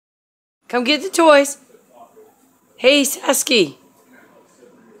Come get the toys. Hey, Sasky.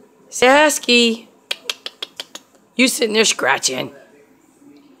 Sasky. You sitting there scratching.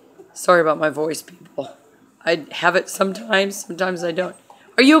 Sorry about my voice, people. I have it sometimes I don't.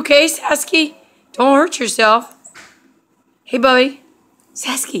 Are you okay, Sasky? Don't hurt yourself. Hey, Bubby.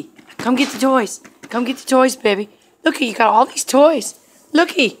 Sasky, come get the toys. Come get the toys, baby. Looky, you got all these toys.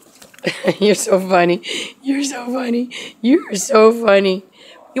 Looky. You're so funny. You're so funny. You're so funny.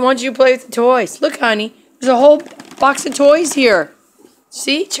 He wants you to play with the toys. Look, honey. There's a whole box of toys here.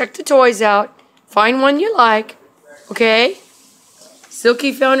 See? Check the toys out. Find one you like. Okay?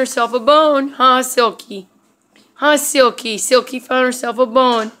 Silky found herself a bone. Huh, Silky? Huh, Silky? Silky found herself a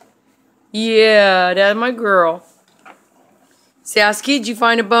bone. Yeah, that's my girl. Sasky, did you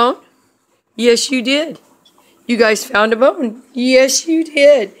find a bone? Yes, you did. You guys found a bone. Yes, you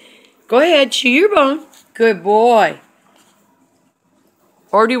did. Go ahead, chew your bone. Good boy.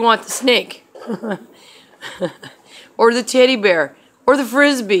 Or do you want the snake? Or the teddy bear? Or the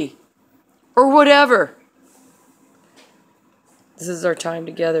frisbee? Or whatever. This is our time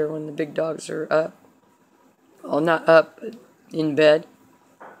together when the big dogs are up. Well, not up, but in bed.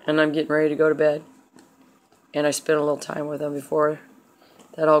 And I'm getting ready to go to bed. And I spent a little time with them before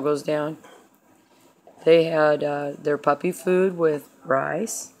that all goes down. They had their puppy food with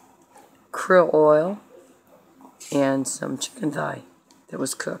rice, krill oil, and some chicken thigh that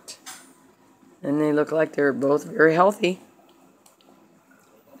was cooked. And they look like they're both very healthy.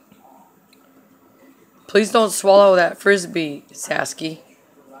 Please don't swallow that frisbee, Sasky.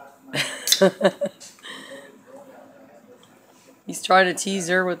 He's trying to tease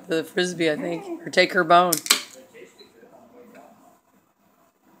her with the frisbee, I think, or take her bone.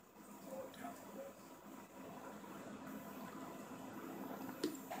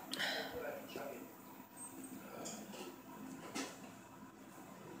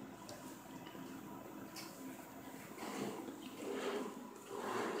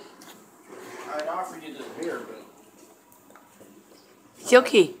 I'd offer you this beer, but...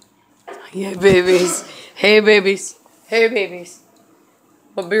 Silky. Yeah, babies. Hey, babies. Hey, babies.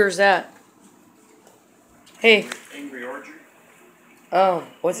 What beer is that? Hey. Angry Orchard. Oh,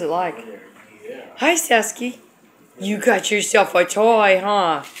 what's it like? Yeah. Hi, Sasky. You got yourself a toy,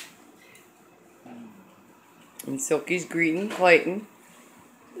 huh? And Silky's greeting Clayton.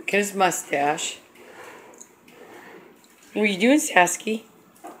 Look at his mustache. What are you doing, Sasky?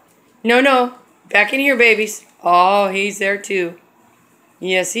 No. Back in here, babies. Oh, he's there too.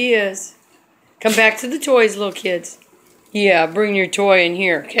 Yes, he is. Come back to the toys, little kids. Yeah, bring your toy in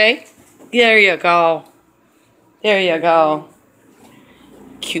here, okay? There you go. There you go.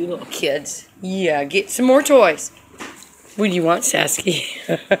 Cute little kids. Yeah, get some more toys. What do you want, Sasky?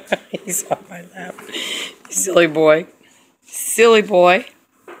 He's on my lap. Silly boy. Silly boy.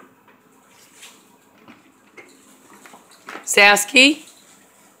 Sasky?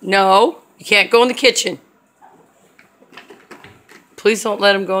 No, you can't go in the kitchen. Please don't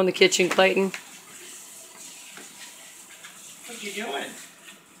let him go in the kitchen, Clayton. What you doing?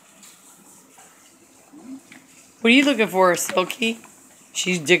 What are you looking for, Silky?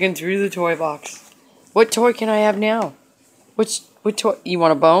 She's digging through the toy box. What toy can I have now? What toy? You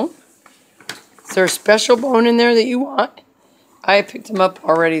want a bone? Is there a special bone in there that you want? I picked them up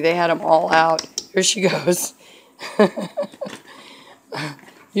already. They had them all out. Here she goes.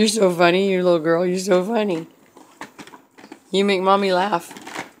 You're so funny, you little girl. You're so funny. You make Mommy laugh.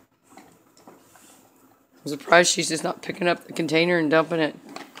 I'm surprised she's just not picking up the container and dumping it.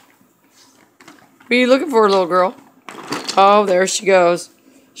 What are you looking for, little girl? Oh, there she goes.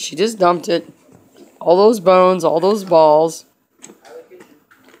 She just dumped it. All those bones, all those balls.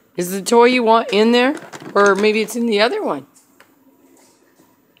 Is the toy you want in there? Or maybe it's in the other one.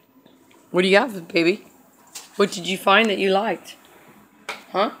 What do you got, baby? What did you find that you liked?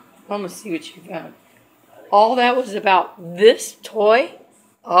 Huh? I'm going to see what you found. All that was about this toy?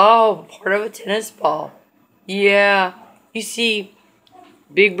 Oh, part of a tennis ball. Yeah. You see,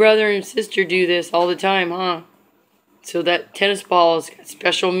 big brother and sister do this all the time, huh? So that tennis ball has got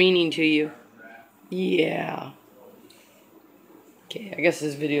special meaning to you. Yeah. Okay, I guess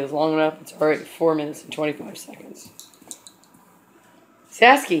this video is long enough. It's already 4 minutes and 25 seconds.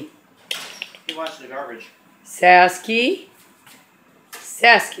 Sasky. He wants the garbage. Sasky.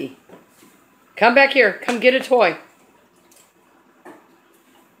 Sasky. Come back here. Come get a toy.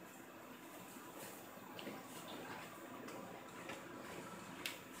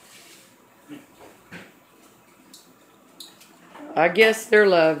 I guess they're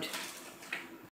loved.